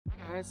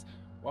guys,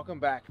 welcome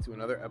back to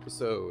another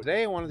episode.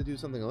 Today I wanted to do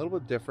something a little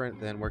bit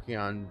different than working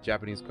on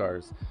Japanese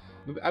cars.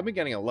 I've been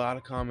getting a lot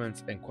of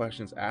comments and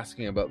questions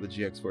asking about the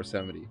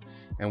GX470,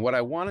 and what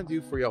I want to do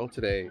for y'all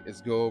today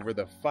is go over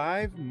the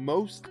 5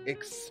 most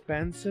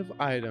expensive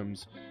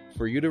items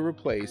for you to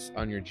replace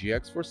on your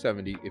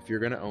GX470 if you're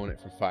going to own it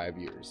for 5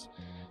 years.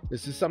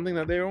 This is something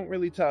that they don't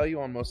really tell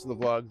you on most of the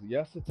vlogs.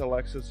 Yes, it's a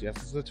Lexus. Yes,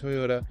 it's a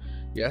Toyota.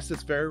 Yes,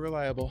 it's very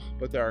reliable,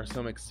 but there are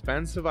some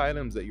expensive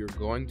items that you're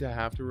going to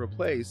have to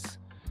replace.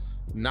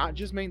 Not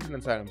just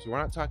maintenance items. We're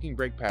not talking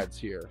brake pads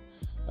here.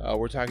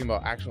 We're talking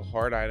about actual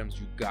hard items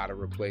you gotta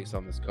replace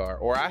on this car,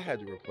 or I had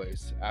to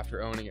replace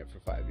after owning it for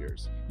 5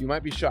 years. You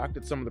might be shocked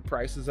at some of the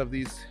prices of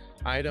these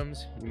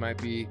items. You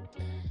might be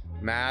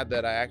mad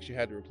that I actually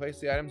had to replace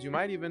the items. You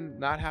might even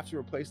not have to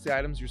replace the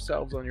items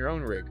yourselves on your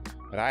own rig,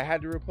 but I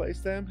had to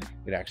replace them.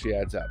 It actually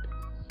adds up.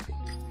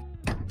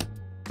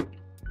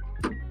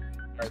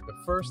 All right,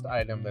 the first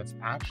item that's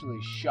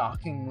actually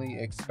shockingly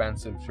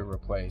expensive to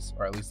replace,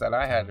 or at least that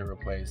I had to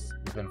replace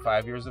within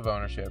 5 years of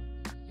ownership,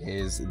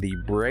 is the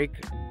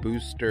brake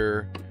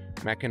booster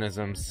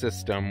mechanism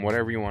system,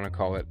 whatever you want to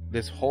call it,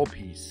 this whole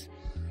piece.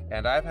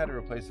 And I've had to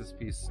replace this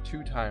piece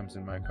 2 times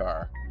in my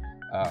car.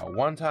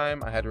 One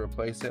time I had to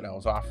replace it. I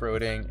was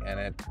off-roading and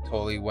it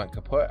totally went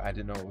kaput. I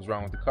didn't know what was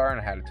wrong with the car and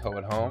I had to tow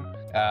it home.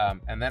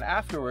 And then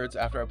afterwards,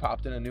 after I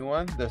popped in a new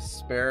one,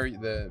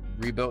 the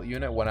rebuilt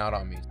unit went out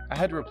on me. I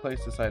had to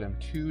replace this item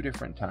 2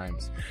 different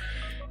times.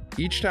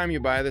 Each time you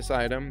buy this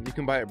item, you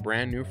can buy it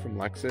brand new from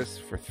Lexus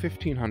for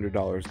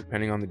 $1,500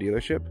 depending on the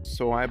dealership.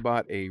 So I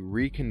bought a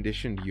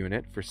reconditioned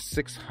unit for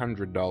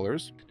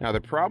 $600. Now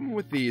the problem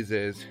with these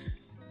is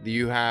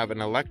you have an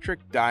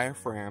electric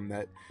diaphragm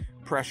that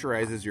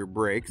pressurizes your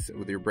brakes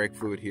with your brake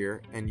fluid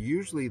here, and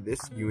usually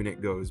this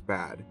unit goes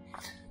bad.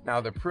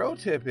 Now the pro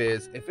tip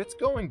is, if it's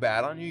going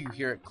bad on you, you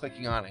hear it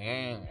clicking on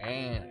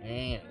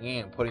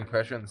and putting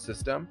pressure in the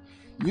system,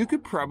 you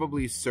could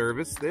probably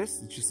service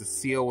this. It's just a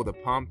seal with a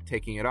pump,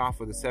 taking it off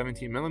with a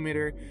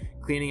 17mm,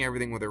 cleaning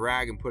everything with a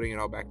rag and putting it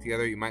all back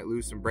together. You might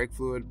lose some brake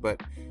fluid,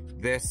 but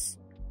this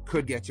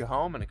could get you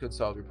home and it could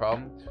solve your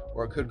problem,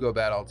 or it could go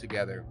bad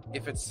altogether.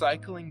 If it's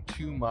cycling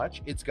too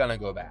much, it's gonna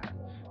go bad.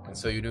 And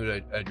so you need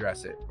to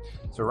address it.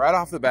 So right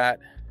off the bat,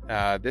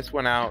 this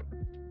went out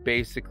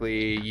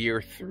basically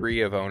year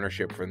 3 of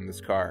ownership from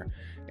this car.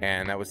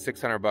 And that was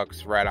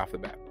 $600 right off the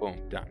bat. Boom,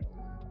 done.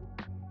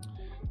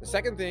 The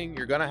second thing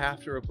you're gonna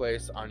have to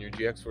replace on your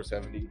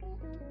GX470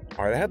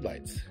 are the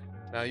headlights.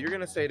 Now you're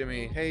gonna say to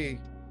me, hey,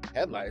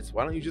 headlights,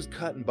 why don't you just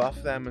cut and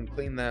buff them and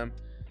clean them?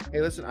 Hey,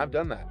 listen, I've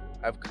done that.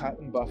 I've cut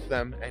and buffed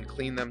them and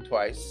cleaned them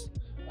twice.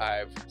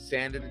 I've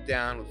sanded it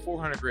down with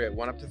 400 grit,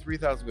 went up to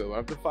 3,000 grit, went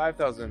up to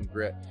 5,000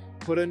 grit,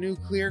 put a new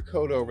clear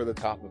coat over the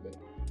top of it.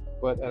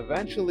 But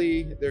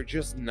eventually, they're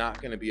just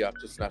not gonna be up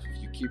to snuff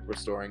if you keep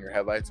restoring your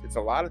headlights. It's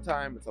a lot of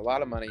time, it's a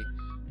lot of money.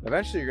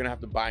 Eventually, you're gonna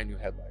have to buy new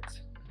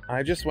headlights.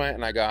 I just went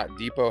and I got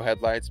depot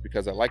headlights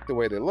because I like the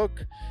way they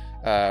look.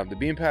 The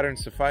beam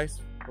patterns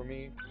suffice for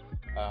me.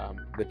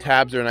 The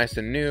tabs are nice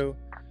and new.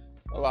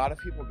 A lot of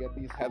people get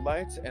these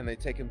headlights and they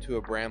take them to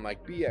a brand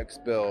like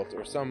BX Built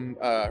or some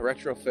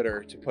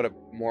retrofitter to put a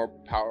more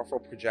powerful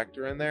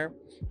projector in there,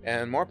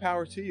 and more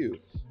power to you.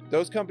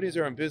 Those companies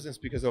are in business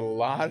because a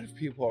lot of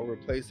people are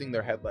replacing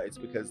their headlights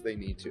because they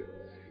need to.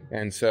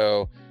 And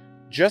so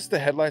just the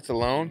headlights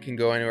alone can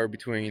go anywhere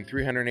between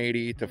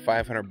 $380 to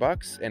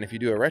 $500. And if you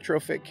do a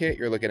retrofit kit,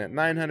 you're looking at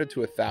 $900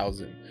 to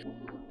 $1,000.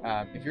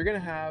 If you're gonna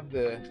have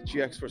the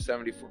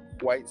GX470 for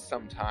quite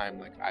some time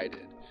like I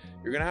did,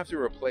 you're gonna have to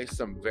replace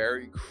some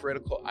very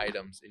critical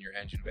items in your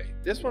engine bay.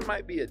 This one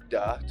might be a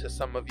duh to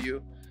some of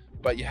you,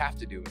 but you have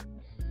to do it.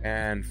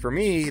 And for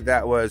me,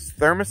 that was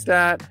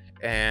thermostat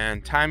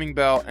and timing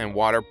belt and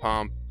water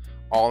pump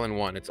all in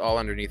one. It's all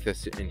underneath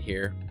this in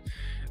here,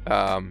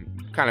 kind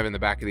of in the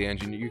back of the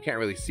engine. You can't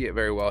really see it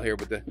very well here,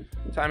 but the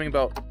timing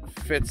belt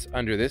fits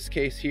under this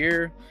case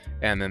here,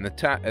 and then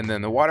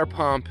the water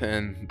pump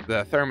and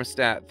the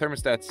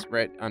thermostat's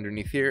right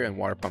underneath here, and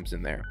water pump's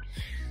in there.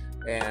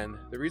 And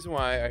the reason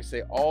why I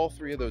say all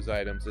 3 of those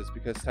items is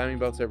because timing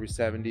belts every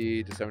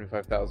 70 to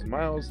 75,000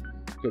 miles.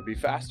 Could be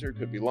faster,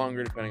 could be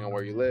longer, depending on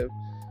where you live.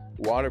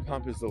 Water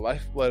pump is the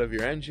lifeblood of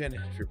your engine.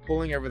 If you're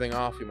pulling everything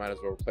off, you might as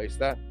well replace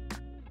that.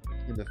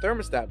 And the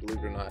thermostat,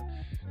 believe it or not,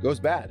 goes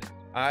bad.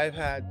 I've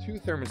had 2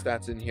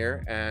 thermostats in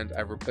here and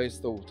I've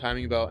replaced the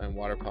timing belt and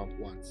water pump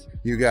once.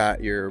 You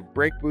got your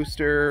brake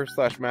booster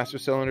 / master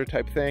cylinder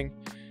type thing.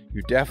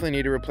 You definitely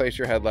need to replace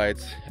your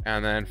headlights.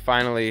 And then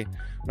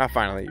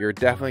you're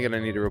definitely gonna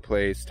need to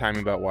replace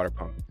timing belt, water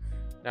pump.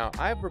 Now,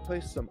 I've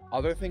replaced some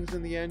other things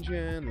in the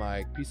engine,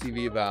 like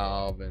PCV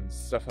valve and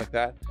stuff like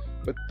that,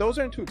 but those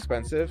aren't too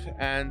expensive,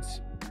 and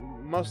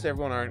most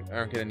everyone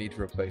aren't gonna need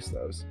to replace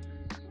those.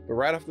 But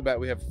right off the bat,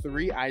 we have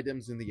 3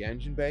 items in the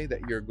engine bay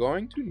that you're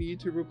going to need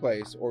to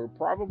replace, or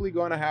probably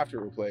going to have to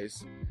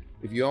replace,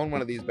 if you own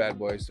one of these bad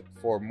boys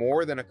for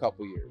more than a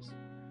couple years.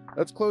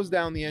 Let's close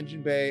down the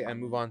engine bay and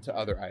move on to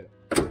other items.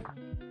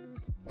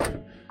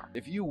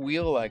 If you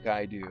wheel like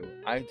I do,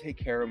 I take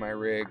care of my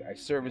rig, I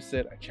service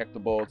it, I check the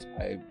bolts,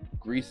 I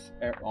grease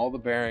all the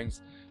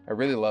bearings. I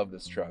really love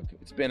this truck.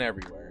 It's been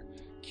everywhere.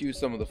 Cue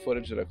some of the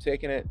footage that I've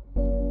taken it.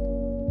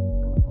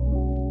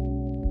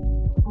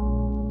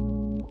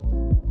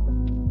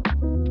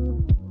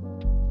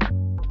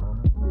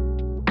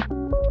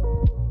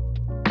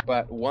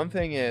 But one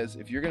thing is,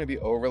 if you're going to be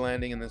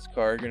overlanding in this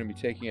car, you're going to be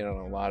taking it on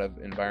a lot of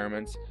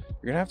environments.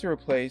 You're going to have to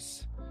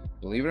replace,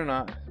 believe it or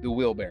not, the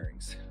wheel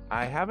bearings.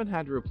 I haven't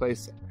had to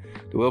replace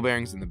the wheel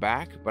bearings in the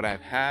back, but I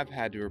have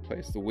had to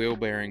replace the wheel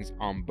bearings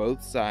on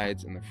both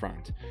sides and the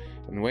front.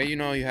 And the way you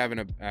know you have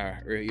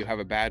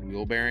a bad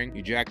wheel bearing,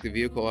 you jack the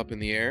vehicle up in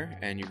the air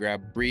and you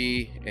grab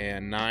 3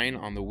 and 9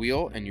 on the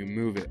wheel and you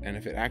move it. And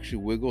if it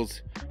actually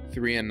wiggles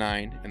 3 and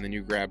 9, and then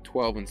you grab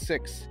 12 and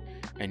 6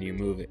 and you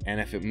move it. And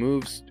if it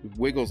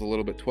wiggles a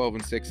little bit, 12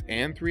 and 6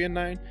 and 3 and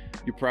 9,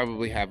 you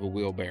probably have a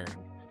wheel bearing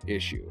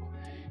issue.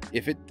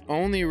 If it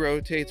only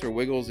rotates or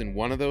wiggles in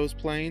one of those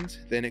planes,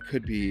 then it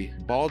could be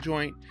ball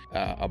joint,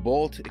 a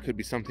bolt, it could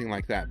be something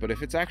like that. But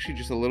if it's actually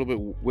just a little bit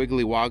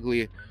wiggly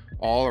woggly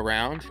all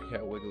around,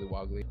 yeah, wiggly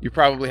woggly, you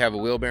probably have a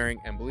wheel bearing.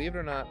 And believe it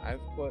or not,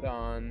 I've put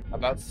on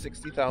about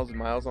 60,000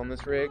 miles on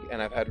this rig,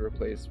 and I've had to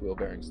replace wheel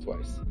bearings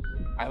twice.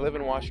 I live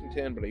in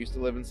Washington, but I used to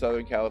live in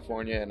Southern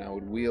California, and I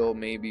would wheel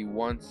maybe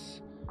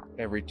once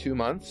every 2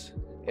 months,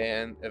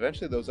 and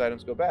eventually those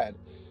items go bad.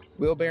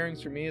 Wheel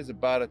bearings for me is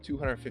about a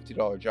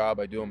 $250 job.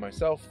 I do them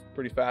myself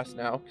pretty fast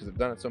now because I've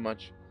done it so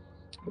much,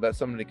 but that's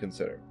something to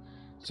consider.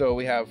 So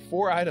we have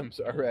 4 items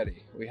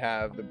already. We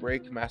have the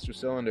brake master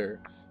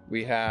cylinder.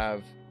 We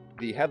have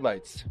the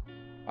headlights,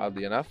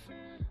 oddly enough.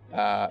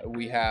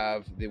 We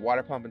have the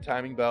water pump and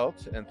timing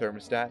belt and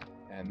thermostat,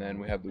 and then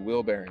we have the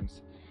wheel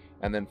bearings.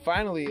 And then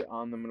finally,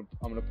 I'm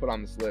gonna put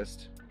on this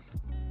list,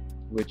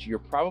 which you're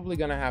probably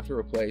gonna have to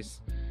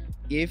replace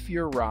if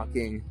you're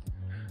rocking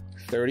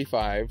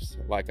 35s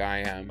like I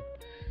am.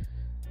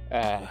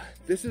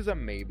 This is a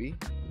maybe.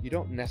 You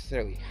don't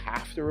necessarily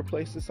have to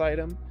replace this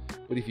item,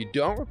 but if you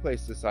don't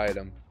replace this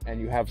item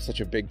and you have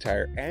such a big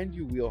tire and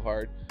you wheel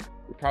hard,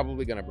 you're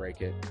probably gonna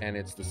break it, and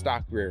it's the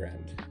stock rear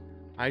end.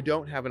 I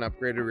don't have an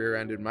upgraded rear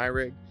end in my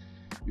rig.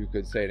 You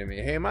could say to me,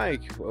 hey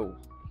Mike, whoa,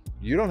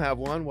 you don't have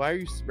one. Why are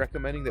you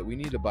recommending that we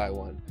need to buy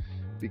one?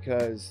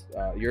 Because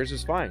yours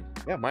is fine.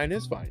 Yeah, mine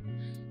is fine.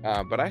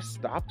 But I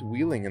stopped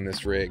wheeling in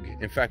this rig.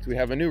 In fact, we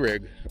have a new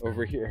rig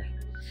over here.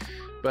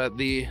 But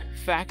the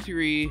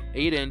factory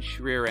 8-inch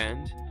rear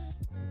end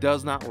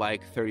does not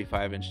like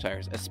 35-inch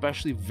tires,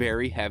 especially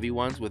very heavy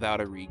ones without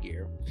a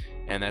re-gear.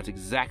 And that's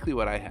exactly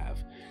what I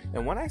have.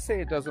 And when I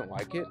say it doesn't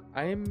like it,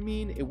 I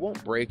mean it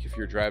won't break if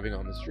you're driving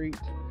on the street,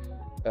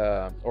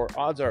 or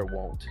odds are it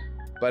won't.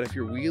 But if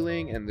you're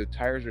wheeling and the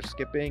tires are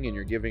skipping and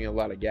you're giving a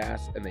lot of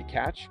gas and they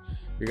catch,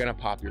 you're gonna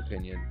pop your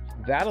pinion.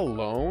 That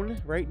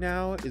alone right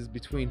now is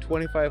between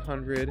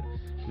 $2,500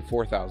 and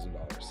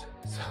 $4,000.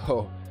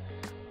 So,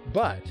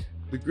 but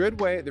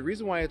the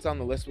reason why it's on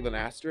the list with an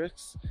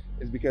asterisk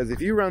is because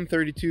if you run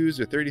 32s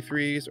or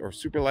 33s or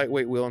super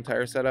lightweight wheel and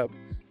tire setup,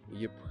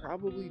 you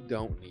probably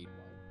don't need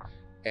one.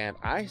 And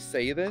I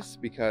say this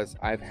because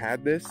I've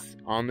had this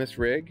on this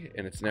rig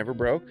and it's never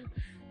broke.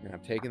 And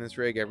I've taken this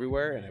rig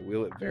everywhere and I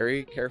wheel it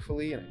very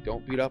carefully and I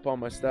don't beat up on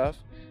my stuff,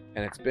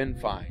 and it's been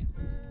fine.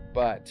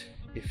 But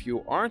if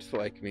you aren't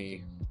like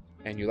me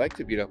and you like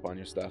to beat up on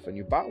your stuff and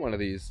you bought one of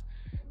these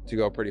to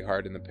go pretty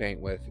hard in the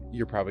paint with,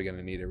 you're probably going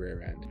to need a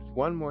rear end.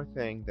 One more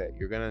thing that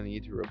you're going to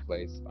need to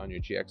replace on your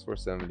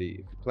GX470 if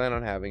you plan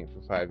on having it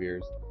for 5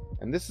 years,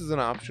 and this is an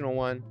optional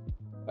one.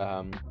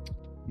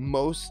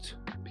 Most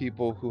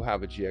people who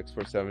have a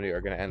GX470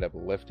 are going to end up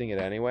lifting it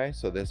anyway,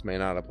 so this may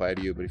not apply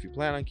to you. But if you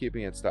plan on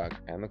keeping it stock,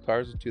 and the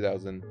cars are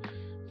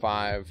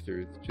 2005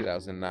 through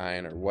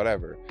 2009 or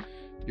whatever,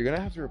 you're going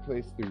to have to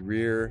replace the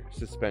rear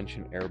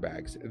suspension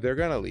airbags. They're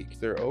going to leak.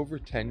 They're over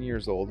 10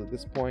 years old at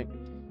this point,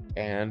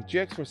 and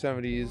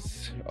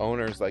GX470s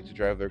owners like to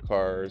drive their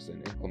cars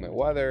in inclement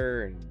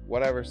weather and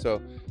whatever,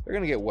 so they're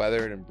going to get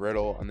weathered and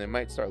brittle, and they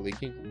might start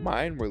leaking.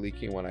 Mine were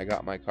leaking when I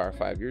got my car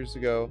 5 years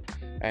ago.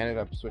 I ended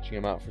up switching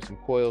them out for some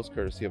coils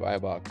courtesy of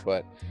iBox,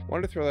 but I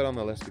wanted to throw that on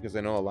the list because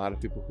I know a lot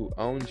of people who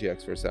own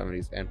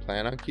GX470s and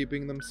plan on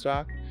keeping them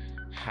stock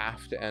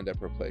have to end up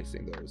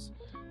replacing those.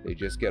 They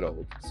just get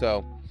old.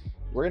 So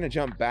we're going to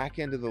jump back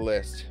into the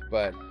list,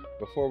 but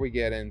before we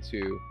get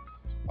into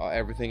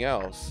everything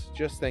else,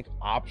 just think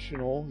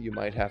optional, you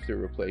might have to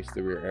replace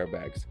the rear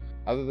airbags.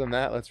 Other than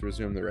that, let's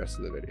resume the rest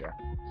of the video.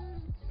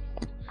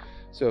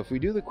 So if we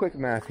do the quick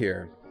math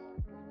here,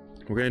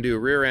 we're going to do a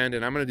rear end,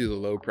 and I'm going to do the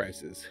low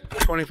prices.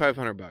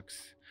 2,500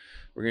 bucks.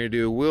 We're going to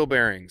do wheel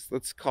bearings.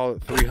 Let's call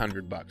it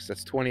 300 bucks.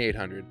 That's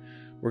 2,800.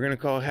 We're going to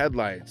call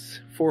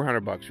headlights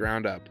 400 bucks,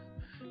 round up.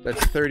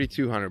 That's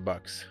 3,200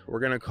 bucks. We're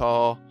going to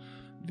call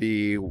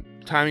the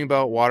timing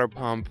belt, water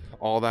pump,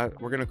 all that,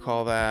 we're going to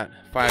call that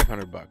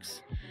 500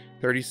 bucks.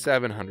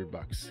 3,700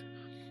 bucks.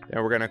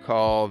 Then we're going to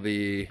call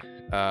the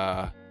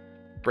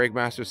brake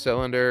master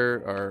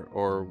cylinder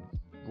or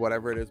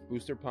whatever it is,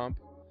 booster pump,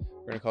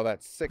 we're going to call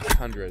that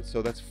 600.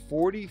 So that's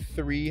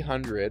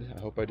 4,300. I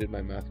hope I did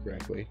my math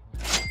correctly.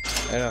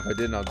 I don't know if I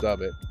didn't, I'll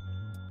dub it.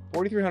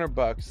 4,300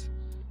 bucks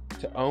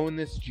to own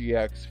this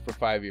GX for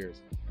 5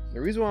 years.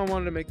 The reason why I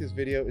wanted to make this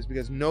video is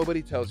because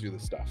nobody tells you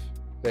this stuff.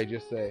 They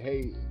just say,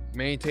 hey,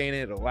 maintain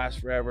it, it'll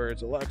last forever,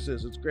 it's a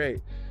Lexus, it's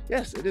great.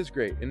 Yes, it is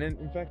great. And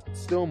in fact, it's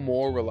still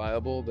more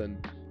reliable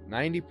than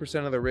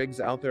 90% of the rigs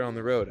out there on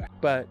the road.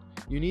 But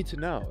you need to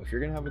know, if you're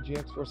gonna have a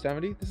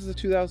GX470, this is a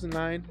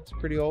 2009, it's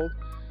pretty old,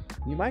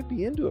 you might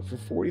be into it for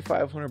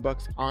 4,500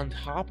 bucks on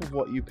top of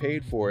what you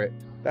paid for it.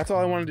 That's all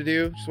I wanted to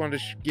do. Just wanted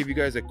to give you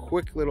guys a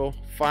quick little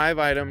 5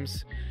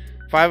 items,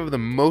 5 of the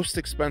most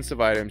expensive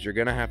items you're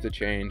gonna have to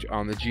change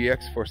on the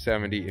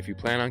GX470 if you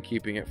plan on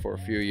keeping it for a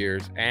few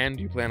years and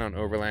you plan on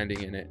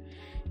overlanding in it.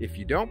 If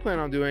you don't plan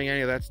on doing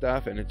any of that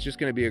stuff and it's just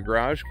gonna be a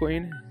garage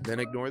queen, then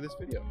ignore this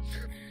video.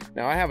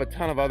 Now I have a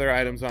ton of other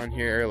items on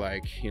here,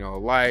 like, you know,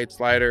 lights,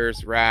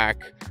 lighters,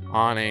 rack,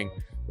 awning.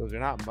 Those are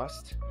not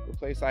must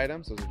replace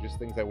items. Those are just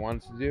things I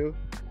wanted to do.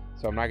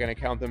 So I'm not gonna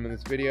count them in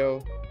this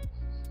video.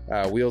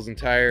 Wheels and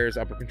tires,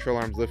 upper control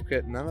arms, lift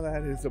kit, none of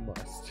that is a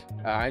must.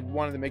 I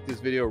wanted to make this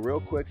video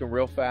real quick and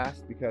real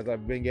fast because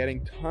I've been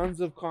getting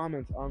tons of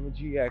comments on the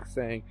GX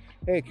saying,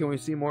 hey, can we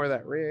see more of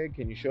that rig?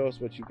 Can you show us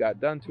what you got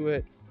done to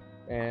it?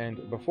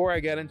 And before I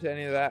get into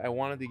any of that, I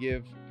wanted to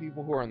give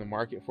people who are on the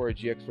market for a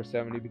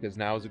GX470, because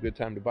now is a good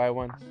time to buy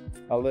one,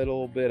 a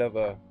little bit of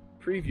a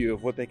preview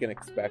of what they can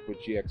expect with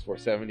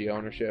GX470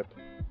 ownership.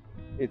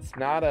 It's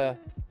not a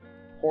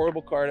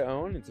horrible car to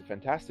own, it's a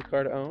fantastic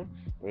car to own,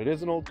 but it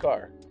is an old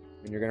car.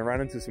 And you're gonna run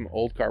into some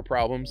old car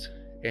problems,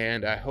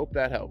 and I hope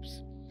that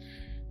helps.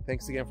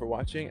 Thanks again for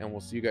watching, and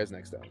we'll see you guys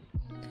next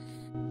time.